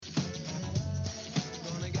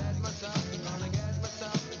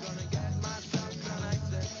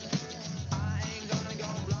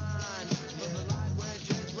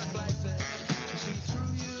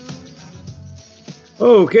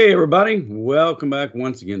Okay, everybody, welcome back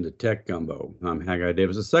once again to Tech Gumbo. I'm Haggai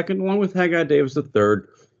Davis II, along with Haggai Davis III,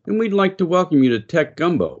 and we'd like to welcome you to Tech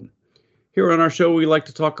Gumbo. Here on our show, we like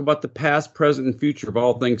to talk about the past, present, and future of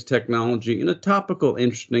all things technology in a topical,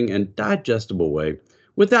 interesting, and digestible way,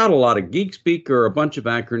 without a lot of geek speak or a bunch of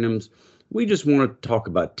acronyms. We just want to talk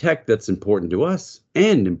about tech that's important to us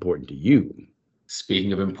and important to you.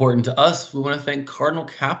 Speaking of important to us, we want to thank Cardinal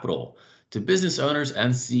Capital. To business owners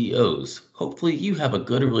and CEOs, hopefully you have a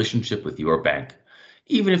good relationship with your bank.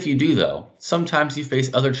 Even if you do, though, sometimes you face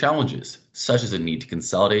other challenges, such as a need to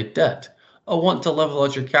consolidate debt, a want to level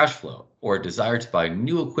out your cash flow, or a desire to buy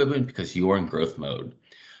new equipment because you're in growth mode.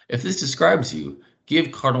 If this describes you,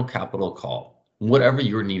 give Cardinal Capital a call, whatever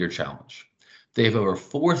your need or challenge. They have over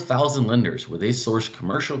 4,000 lenders where they source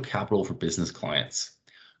commercial capital for business clients.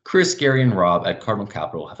 Chris, Gary, and Rob at Cardinal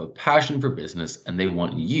Capital have a passion for business and they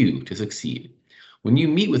want you to succeed. When you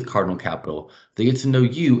meet with Cardinal Capital, they get to know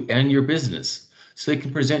you and your business so they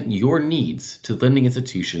can present your needs to the lending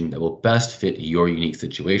institution that will best fit your unique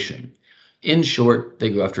situation. In short, they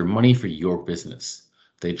go after money for your business.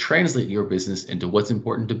 They translate your business into what's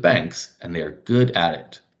important to banks, and they are good at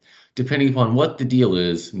it. Depending upon what the deal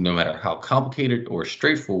is, no matter how complicated or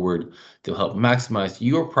straightforward, they'll help maximize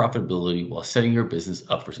your profitability while setting your business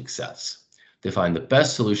up for success. They find the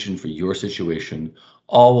best solution for your situation,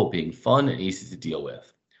 all while being fun and easy to deal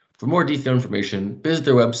with. For more detailed information, visit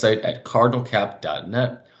their website at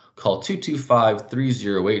cardinalcap.net, call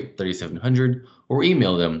 225-308-3700, or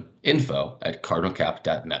email them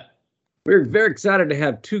info@cardinalcap.net. We're very excited to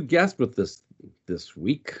have two guests with us this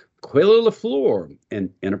week. Quayla LaFleur,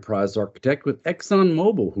 an enterprise architect with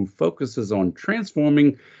ExxonMobil, who focuses on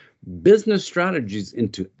transforming business strategies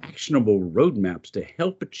into actionable roadmaps to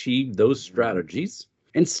help achieve those strategies.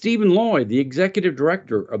 And Stephen Lloyd, the executive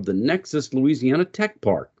director of the Nexus Louisiana Tech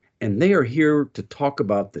Park. And they are here to talk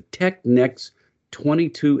about the TechNext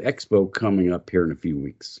 22 Expo coming up here in a few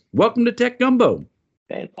weeks. Welcome to Tech Gumbo.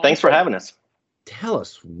 Hey, thanks for having us. Tell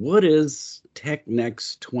us, what is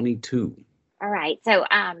TechNext 22? All right. So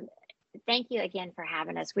thank you again for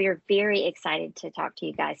having us. We are very excited to talk to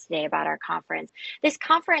you guys today about our conference. This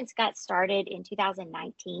conference got started in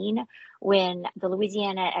 2019 when the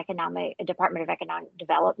Louisiana Department of Economic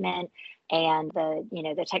Development and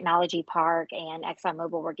the technology park and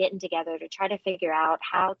ExxonMobil were getting together to try to figure out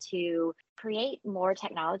how to create more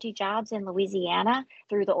technology jobs in Louisiana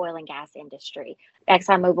through the oil and gas industry.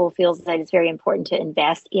 ExxonMobil feels that it's very important to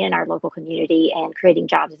invest in our local community, and creating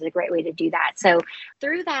jobs is a great way to do that. So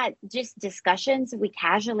through that, just discussions, we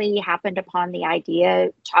casually happened upon the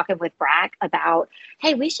idea, talking with BRAC about,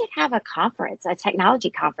 hey, we should have a conference, a technology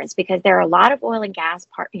conference, because there are a lot of oil and gas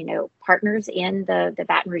partners in the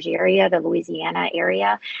Baton Rouge area, the Louisiana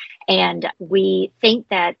area. And we think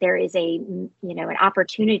that there is an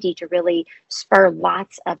opportunity to really spur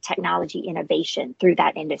lots of technology innovation through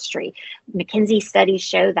that industry. McKinsey studies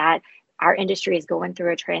show that our industry is going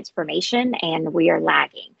through a transformation and we are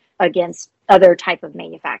lagging against other type of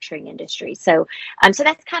manufacturing industry. So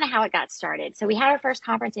that's kind of how it got started. So we had our first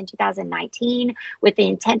conference in 2019 with the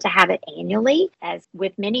intent to have it annually. As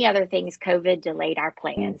with many other things, COVID delayed our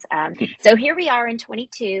plans. So here we are in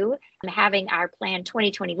 22, having our planned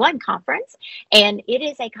 2021 conference. And it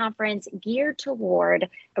is a conference geared toward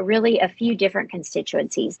really a few different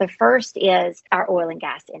constituencies. The first is our oil and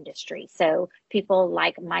gas industry. So people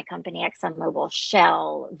like my company, ExxonMobil,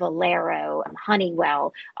 Shell, Valero,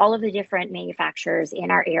 Honeywell, all of the different manufacturers in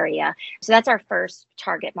our area. So that's our first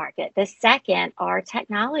target market. The second are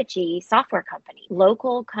technology software companies,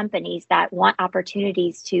 local companies that want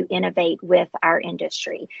opportunities to innovate with our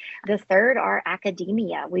industry. The third are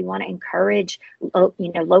academia. We want to encourage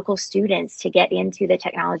local students to get into the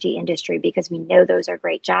technology industry because we know those are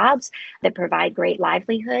great jobs that provide great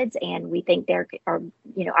livelihoods, and we think there are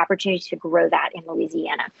opportunities to grow that in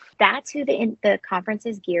Louisiana. That's who the conference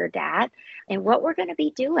is geared at. And what we're going to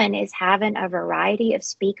be doing is having a variety of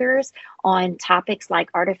speakers on topics like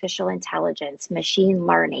artificial intelligence, machine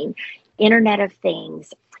learning, Internet of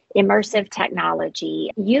Things, immersive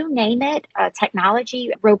technology, you name it,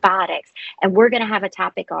 technology, robotics, and we're going to have a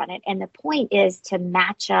topic on it. And the point is to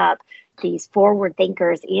match up these forward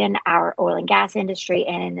thinkers in our oil and gas industry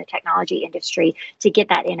and in the technology industry to get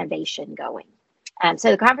that innovation going.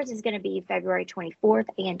 So the conference is going to be February 24th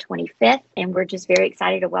and 25th, and we're just very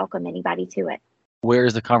excited to welcome anybody to it. Where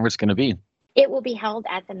is the conference going to be? It will be held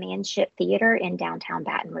at the Manship Theater in downtown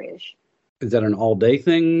Baton Rouge. Is that an all-day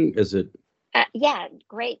thing? Is it Yeah,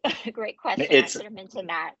 great, great question. I It's should have mentioned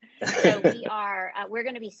that. So we're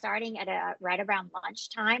going to be starting at right around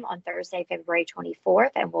lunchtime on Thursday, February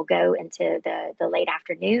 24th, and we'll go into the late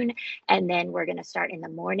afternoon. And then we're going to start in the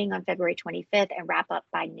morning on February 25th and wrap up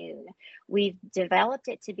by noon. We've developed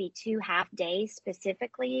it to be 2 half days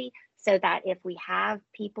specifically so that if we have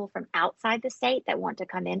people from outside the state that want to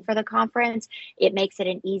come in for the conference, it makes it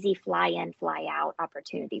an easy fly in, fly out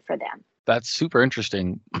opportunity for them. That's super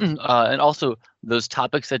interesting. And also those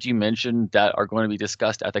topics that you mentioned that are going to be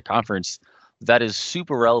discussed at the conference, that is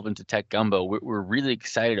super relevant to Tech Gumbo. We're really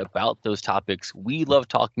excited about those topics. We love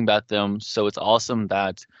talking about them. So it's awesome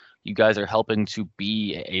that you guys are helping to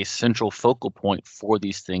be a central focal point for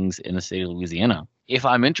these things in the state of Louisiana. If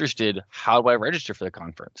I'm interested, how do I register for the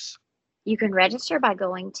conference? You can register by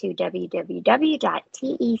going to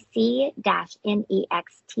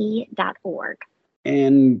www.tec-next.org.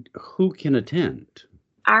 And who can attend?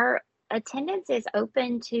 Our attendance is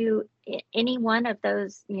open to any one of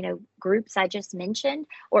those, groups I just mentioned,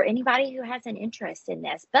 or anybody who has an interest in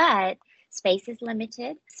this, but space is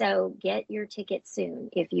limited. So get your tickets soon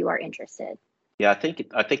if you are interested. Yeah, I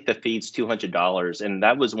think the fee's $200, and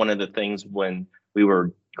that was one of the things when we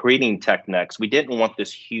were creating TechNext. We didn't want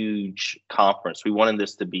this huge conference. We wanted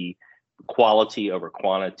this to be quality over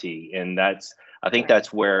quantity, and I think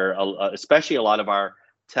that's where, especially a lot of our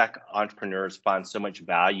tech entrepreneurs find so much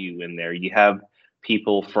value in there. You have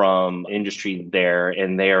people from industry there,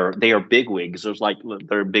 and they are bigwigs.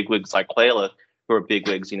 There are bigwigs like Quayla who are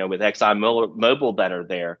bigwigs, with ExxonMobil that are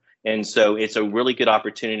there. And so it's a really good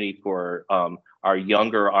opportunity for our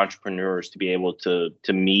younger entrepreneurs to be able to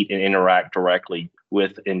meet and interact directly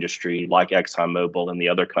with industry like ExxonMobil and the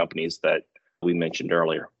other companies that we mentioned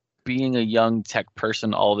earlier. Being a young tech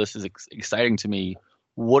person, all this is exciting to me.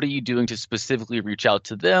 What are you doing to specifically reach out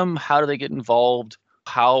to them? How do they get involved?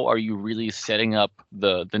 How are you really setting up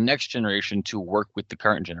the next generation to work with the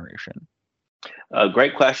current generation?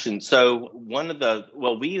 Great question. So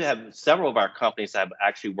we have several of our companies that have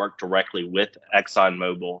actually worked directly with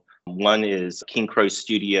ExxonMobil. One is King Crow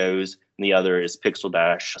Studios, and the other is Pixel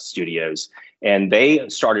Dash Studios. And they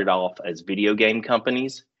started off as video game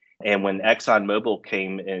companies. And when ExxonMobil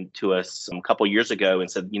came into us a couple of years ago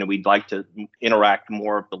and said, we'd like to interact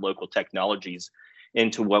more of the local technologies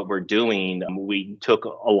into what we're doing, we took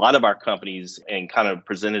a lot of our companies and kind of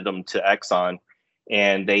presented them to Exxon.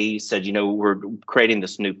 And they said, we're creating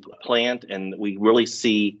this new plant, and we really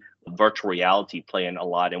see virtual reality playing a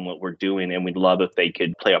lot in what we're doing, and we'd love if they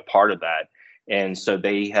could play a part of that. And so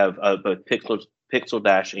they have both Pixel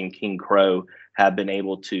Dash and King Crow have been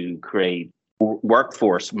able to create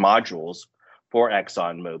workforce modules for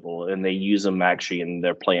ExxonMobil, and they use them actually in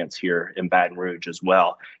their plants here in Baton Rouge as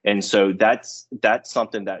well. And so that's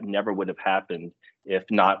something that never would have happened if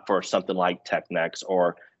not for something like TechNext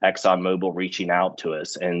or ExxonMobil reaching out to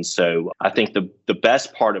us. And so I think the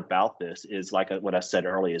best part about this is, like what I said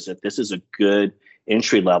earlier, is that this is a good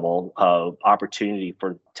entry level of opportunity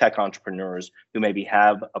for tech entrepreneurs who maybe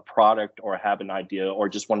have a product or have an idea or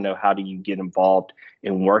just want to know how do you get involved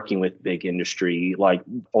in working with big industry like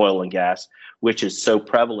oil and gas, which is so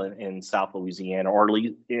prevalent in South Louisiana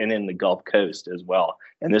and in the Gulf Coast as well.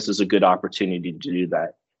 And this is a good opportunity to do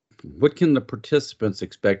that. What can the participants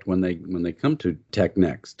expect when they come to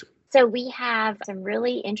TechNext? So we have some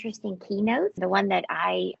really interesting keynotes. The one that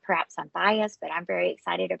perhaps I'm biased, but I'm very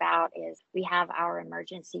excited about is we have our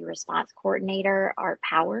emergency response coordinator, Art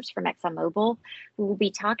Powers from ExxonMobil, who will be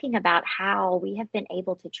talking about how we have been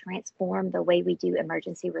able to transform the way we do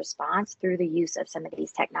emergency response through the use of some of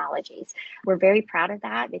these technologies. We're very proud of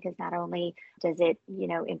that because not only does it,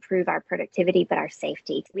 improve our productivity, but our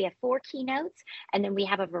safety. We have 4 keynotes, and then we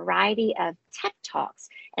have a variety of tech talks.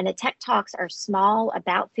 And the tech talks are small,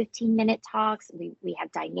 about 15-minute talks. We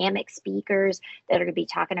have dynamic speakers that are going to be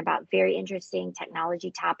talking about very interesting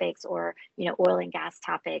technology topics or, oil and gas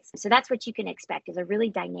topics. So that's what you can expect, is a really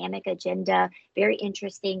dynamic agenda, very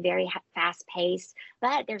interesting, very fast paced,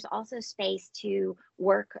 but there's also space to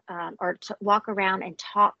work or to walk around and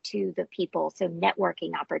talk to the people. So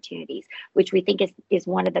networking opportunities, which we think is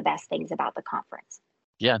one of the best things about the conference.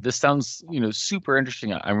 Yeah, this sounds, super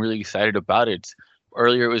interesting. I'm really excited about it.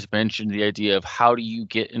 Earlier, it was mentioned the idea of how do you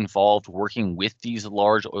get involved working with these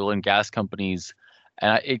large oil and gas companies.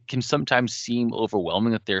 And it can sometimes seem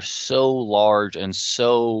overwhelming that they're so large and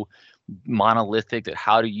so monolithic that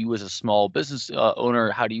how do you as a small business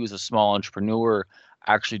owner, how do you as a small entrepreneur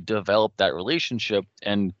actually develop that relationship?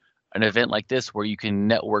 And an event like this where you can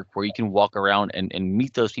network, where you can walk around and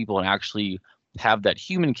meet those people and actually have that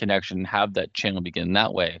human connection, have that channel begin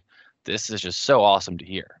that way. This is just so awesome to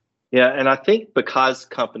hear. Yeah, and I think because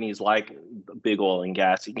companies like big oil and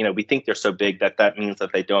gas. We think they're so big that means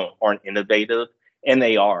that they aren't innovative, and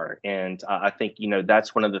they are. And I think,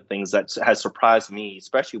 that's one of the things that has surprised me,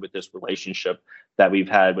 especially with this relationship that we've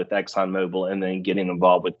had with ExxonMobil and then getting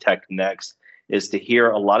involved with TechNext, is to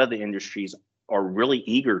hear a lot of the industries are really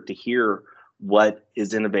eager to hear what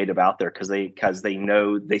is innovative out there because they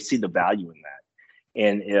know, they see the value in that.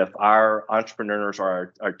 And if our entrepreneurs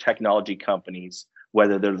or our technology companies,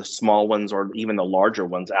 whether they're the small ones or even the larger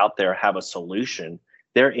ones out there, have a solution,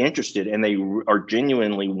 they're interested and they are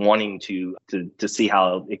genuinely wanting to see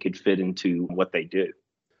how it could fit into what they do.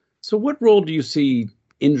 So what role do you see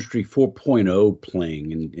Industry 4.0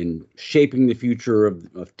 playing in shaping the future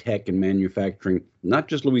of tech and manufacturing, not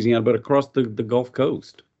just Louisiana, but across the Gulf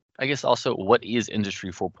Coast? I guess also, what is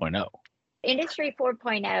Industry 4.0? Industry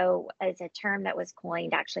 4.0 is a term that was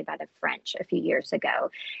coined actually by the French a few years ago.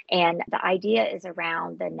 And the idea is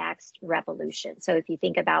around the next revolution. So if you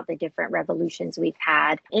think about the different revolutions we've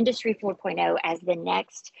had, Industry 4.0 as the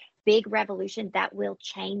next big revolution that will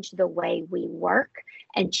change the way we work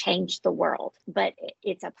and change the world. But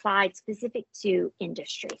it's applied specific to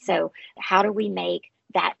industry. So how do we make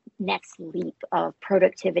that next leap of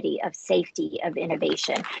productivity, of safety, of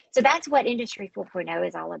innovation? So that's what Industry 4.0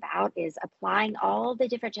 is all about, is applying all the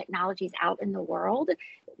different technologies out in the world,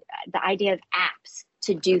 the idea of apps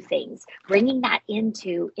to do things, bringing that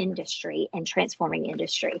into industry and transforming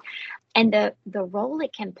industry. And the role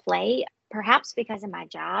it can play, perhaps because of my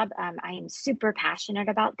job, I am super passionate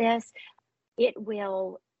about this. It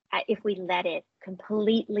will, if we let it,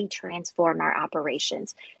 completely transform our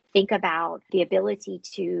operations. Think about the ability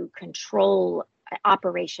to control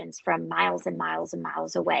operations from miles and miles and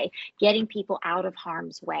miles away, getting people out of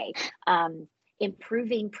harm's way,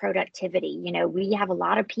 improving productivity. We have a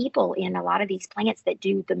lot of people in a lot of these plants that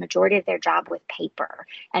do the majority of their job with paper,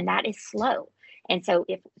 and that is slow. And so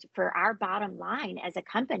if for our bottom line as a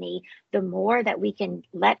company, the more that we can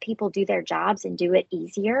let people do their jobs and do it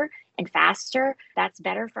easier and faster, that's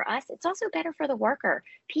better for us. It's also better for the worker.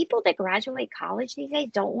 People that graduate college these days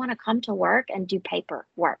don't want to come to work and do paper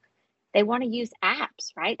work. They want to use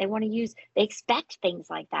apps, right? They expect things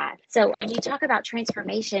like that. So when you talk about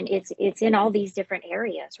transformation, it's in all these different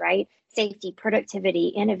areas, right? Safety, productivity,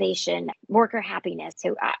 innovation, worker happiness.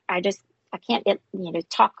 So I can't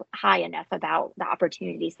talk high enough about the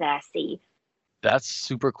opportunities that I see. That's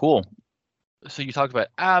super cool. So you talked about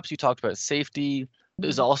apps, you talked about safety.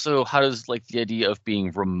 Is also, how does the idea of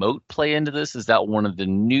being remote play into this? Is that one of the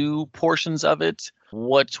new portions of it?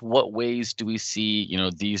 What ways do we see,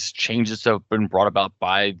 these changes that have been brought about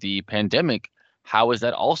by the pandemic? How is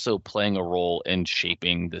that also playing a role in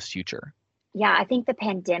shaping this future? Yeah, I think the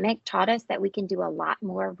pandemic taught us that we can do a lot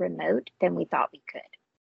more remote than we thought we could.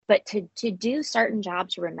 But to do certain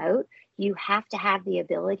jobs remote, you have to have the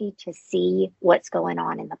ability to see what's going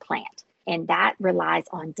on in the plant. And that relies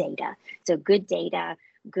on data. So good data,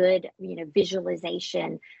 good,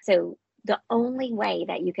 visualization. So the only way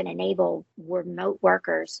that you can enable remote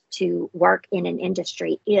workers to work in an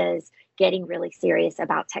industry is getting really serious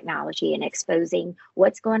about technology and exposing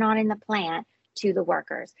what's going on in the plant to the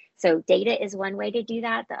workers. So data is one way to do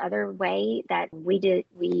that. The other way that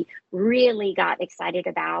we really got excited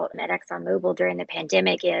about at ExxonMobil during the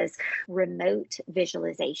pandemic is remote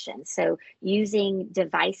visualization. So using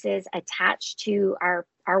devices attached to our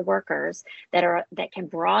workers that can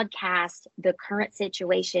broadcast the current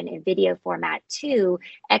situation in video format to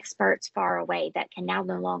experts far away that can now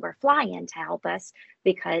no longer fly in to help us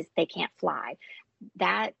because they can't fly.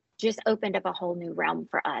 That just opened up a whole new realm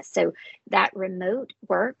for us. So that remote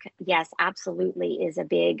work, yes, absolutely is a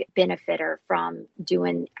big benefiter from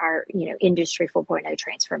doing our, Industry 4.0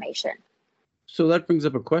 transformation. So that brings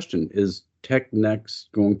up a question. Is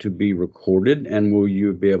TechNext going to be recorded, and will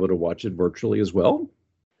you be able to watch it virtually as well?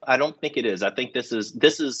 I don't think it is. I think this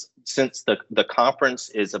is since the conference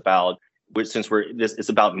is about, it's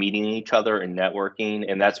about meeting each other and networking,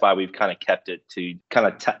 and that's why we've kind of kept it to kind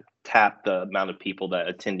of tap the amount of people,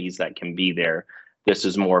 attendees that can be there. This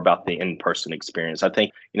is more about the in-person experience. I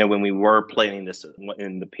think, when we were planning this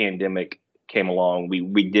when the pandemic came along,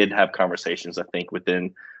 we did have conversations, I think,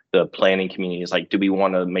 within the planning community. Is do we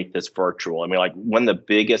want to make this virtual? I mean, one of the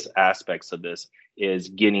biggest aspects of this is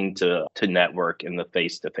getting to network in the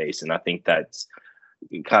face-to-face. And I think that's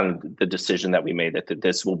kind of the decision that we made, that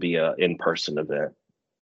this will be an in-person event.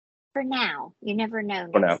 For now, you never know.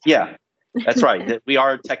 For now, yeah. That's right. We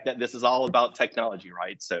are this is all about technology,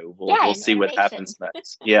 right? So we'll see what happens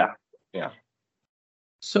next. Yeah.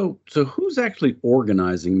 So who's actually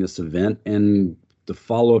organizing this event? And the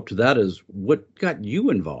follow-up to that is, what got you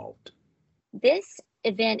involved? This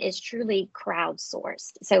event is truly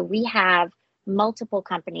crowdsourced. So we have multiple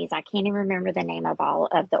companies. I can't even remember the name of all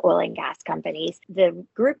of the oil and gas companies. The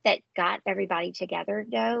group that got everybody together,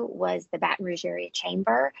 though, was the Baton Rouge Area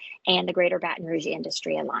Chamber and the Greater Baton Rouge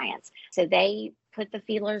Industry Alliance. So they put the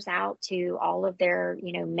feelers out to all of their,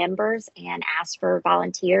 members and asked for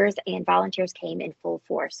volunteers, and volunteers came in full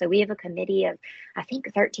force. So we have a committee of, I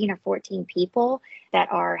think, 13 or 14 people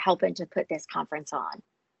that are helping to put this conference on.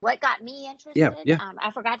 What got me interested? Yeah.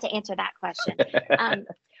 I forgot to answer that question.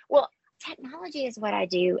 Well, technology is what I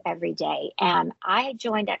do every day. I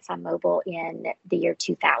joined ExxonMobil in the year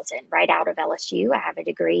 2000, right out of LSU. I have a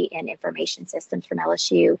degree in information systems from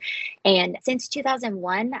LSU. And since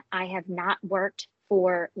 2001, I have not worked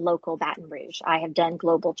for local Baton Rouge. I have done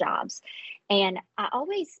global jobs. And I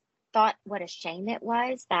always thought what a shame it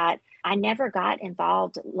was that I never got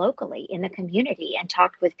involved locally in the community and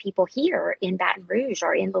talked with people here in Baton Rouge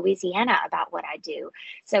or in Louisiana about what I do.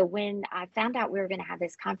 So when I found out we were going to have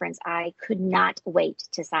this conference, I could not wait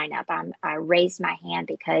to sign up. I raised my hand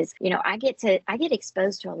because, I get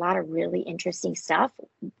exposed to a lot of really interesting stuff.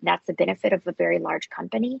 That's the benefit of a very large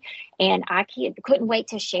company. And I couldn't wait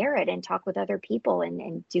to share it and talk with other people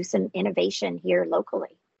and do some innovation here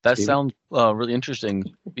locally. That sounds really interesting,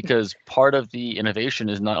 because part of the innovation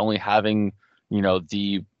is not only having,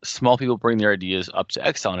 the small people bring their ideas up to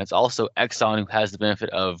Exxon. It's also Exxon who has the benefit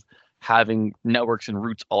of having networks and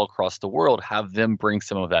routes all across the world, have them bring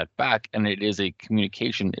some of that back. And it is a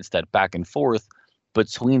communication. It's that back and forth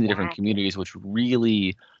between the different communities, which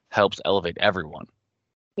really helps elevate everyone.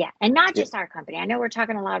 Yeah, and not just our company. I know we're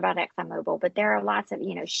talking a lot about ExxonMobil, but there are lots of,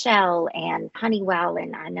 Shell and Honeywell,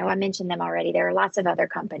 and I know I mentioned them already. There are lots of other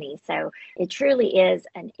companies. So it truly is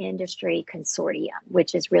an industry consortium,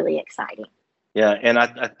 which is really exciting. Yeah, and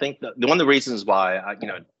I think that one of the reasons why,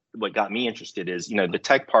 what got me interested is, the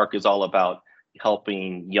Tech Park is all about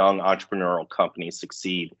helping young entrepreneurial companies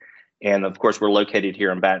succeed. And of course, we're located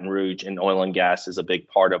here in Baton Rouge, and oil and gas is a big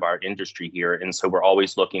part of our industry here. And so we're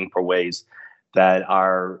always looking for ways that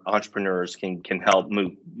our entrepreneurs can help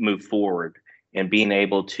move forward, and being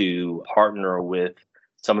able to partner with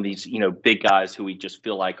some of these big guys who we just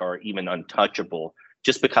feel like are even untouchable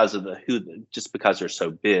just because they're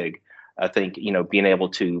so big. I think being able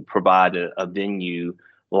to provide a venue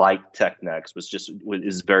like TechNext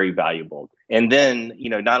is very valuable. And then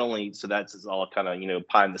not only so that's all kind of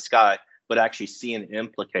pie in the sky, but actually seeing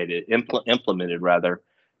implemented rather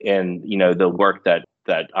in the work that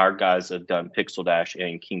our guys have done, Pixel Dash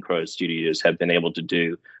and King Crow Studios have been able to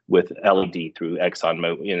do with LED through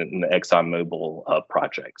ExxonMobil in the ExxonMobil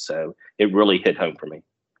project. So it really hit home for me.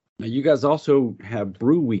 Now, you guys also have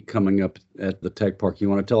Brew Week coming up at the Tech Park. You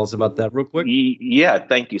want to tell us about that real quick? Yeah,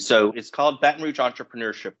 thank you. So it's called Baton Rouge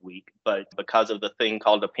Entrepreneurship Week, but because of the thing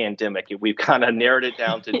called a pandemic, we've kind of narrowed it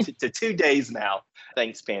down to 2 days now,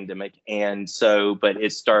 thanks pandemic. And so, but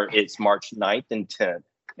it's March 9th and 10th.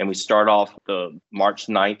 And we start off the March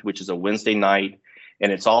 9th, which is a Wednesday night.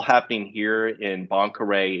 And it's all happening here in Bon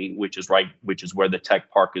Carré, which is where the Tech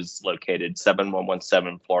Park is located,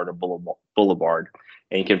 7117 Florida Boulevard.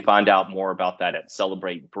 And you can find out more about that at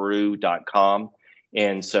celebratebrew.com.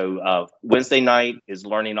 And so Wednesday night is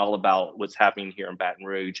learning all about what's happening here in Baton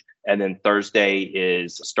Rouge. And then Thursday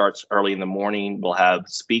starts early in the morning. We'll have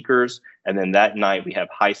speakers. And then that night we have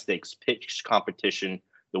high stakes pitch competition.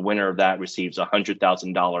 The winner of that receives a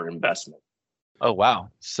 $100,000 investment. Oh, wow.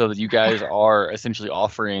 So that you guys are essentially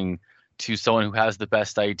offering to someone who has the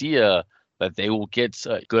best idea that they will get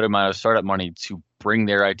a good amount of startup money to bring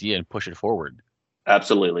their idea and push it forward.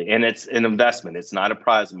 Absolutely. And it's an investment. It's not a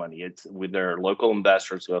prize money. It's with their local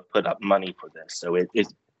investors who have put up money for this. So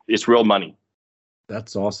it's real money.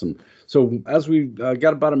 That's awesome. So as we've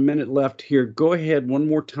got about a minute left here, go ahead one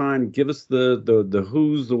more time. Give us the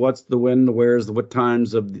who's, the what's, the when, the where's, the what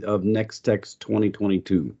times of NextTech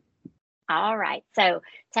 2022. All right. So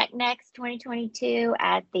TechNext 2022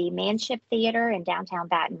 at the Manship Theater in downtown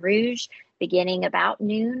Baton Rouge, beginning about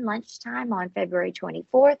noon lunchtime on February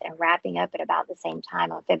 24th and wrapping up at about the same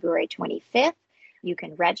time on February 25th. You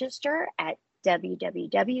can register at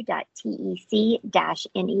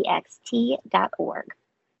www.tec-next.org.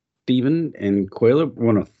 Stephen and Quayla, I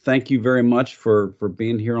want to thank you very much for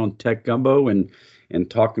being here on Tech Gumbo and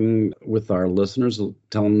talking with our listeners,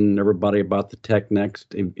 telling everybody about the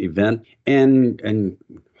TechNext event, and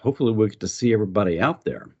hopefully we'll get to see everybody out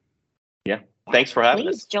there. Yeah, thanks for having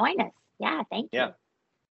us. Please join us. Yeah, thank you. Yeah.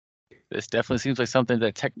 This definitely seems like something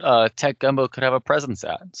that Tech Gumbo could have a presence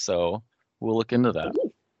at, so we'll look into that.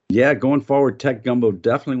 Yeah, going forward, Tech Gumbo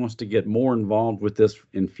definitely wants to get more involved with this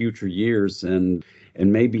in future years, and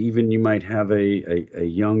and maybe even you might have a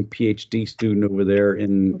young PhD student over there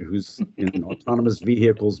who's in autonomous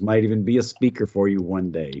vehicles, might even be a speaker for you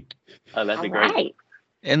one day. Oh, that'd be All great. right.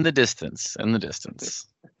 In the distance.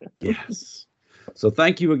 Yes. So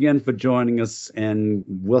thank you again for joining us, and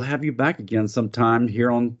we'll have you back again sometime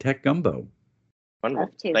here on Tech Gumbo. Wonderful.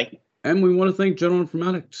 Love to. Thank you. And we want to thank General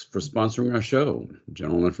Informatics for sponsoring our show.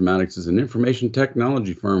 General Informatics is an information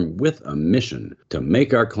technology firm with a mission to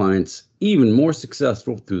make our clients even more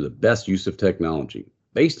successful through the best use of technology.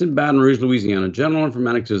 Based in Baton Rouge, Louisiana, General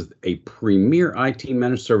Informatics is a premier IT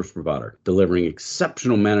managed service provider, delivering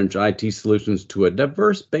exceptional managed IT solutions to a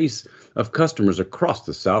diverse base of customers across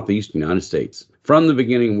the Southeast United States. From the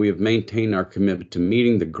beginning, we have maintained our commitment to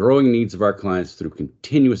meeting the growing needs of our clients through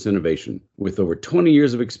continuous innovation. With over 20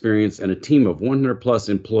 years of experience and a team of 100 plus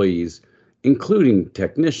employees, including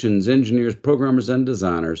technicians, engineers, programmers, and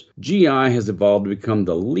designers, GI has evolved to become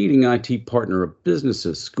the leading IT partner of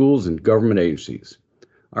businesses, schools, and government agencies.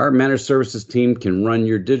 Our managed services team can run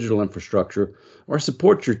your digital infrastructure or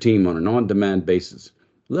support your team on an on-demand basis,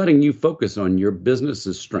 letting you focus on your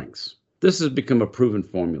business's strengths. This has become a proven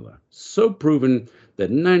formula, so proven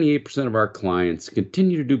that 98% of our clients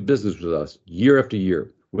continue to do business with us year after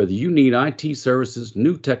year. Whether you need IT services,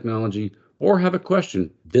 new technology, or have a question,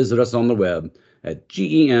 visit us on the web at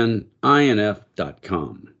geninf.com.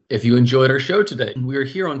 If you enjoyed our show today, we are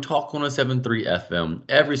here on Talk 107.3 FM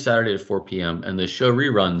every Saturday at 4 p.m. and the show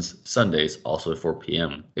reruns Sundays also at 4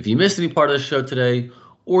 p.m. If you missed any part of the show today,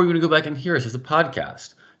 or you want to go back and hear us as a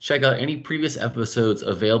podcast, check out any previous episodes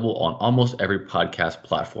available on almost every podcast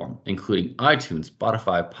platform, including iTunes,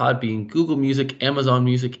 Spotify, Podbean, Google Music, Amazon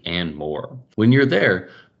Music, and more. When you're there,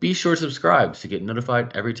 be sure to subscribe to get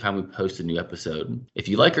notified every time we post a new episode. If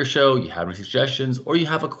you like our show, you have any suggestions, or you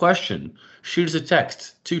have a question, shoot us a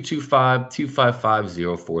text,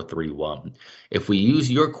 225-255-0431. If we use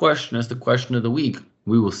your question as the question of the week,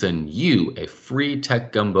 we will send you a free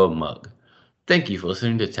Tech Gumbo mug. Thank you for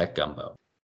listening to Tech Gumbo.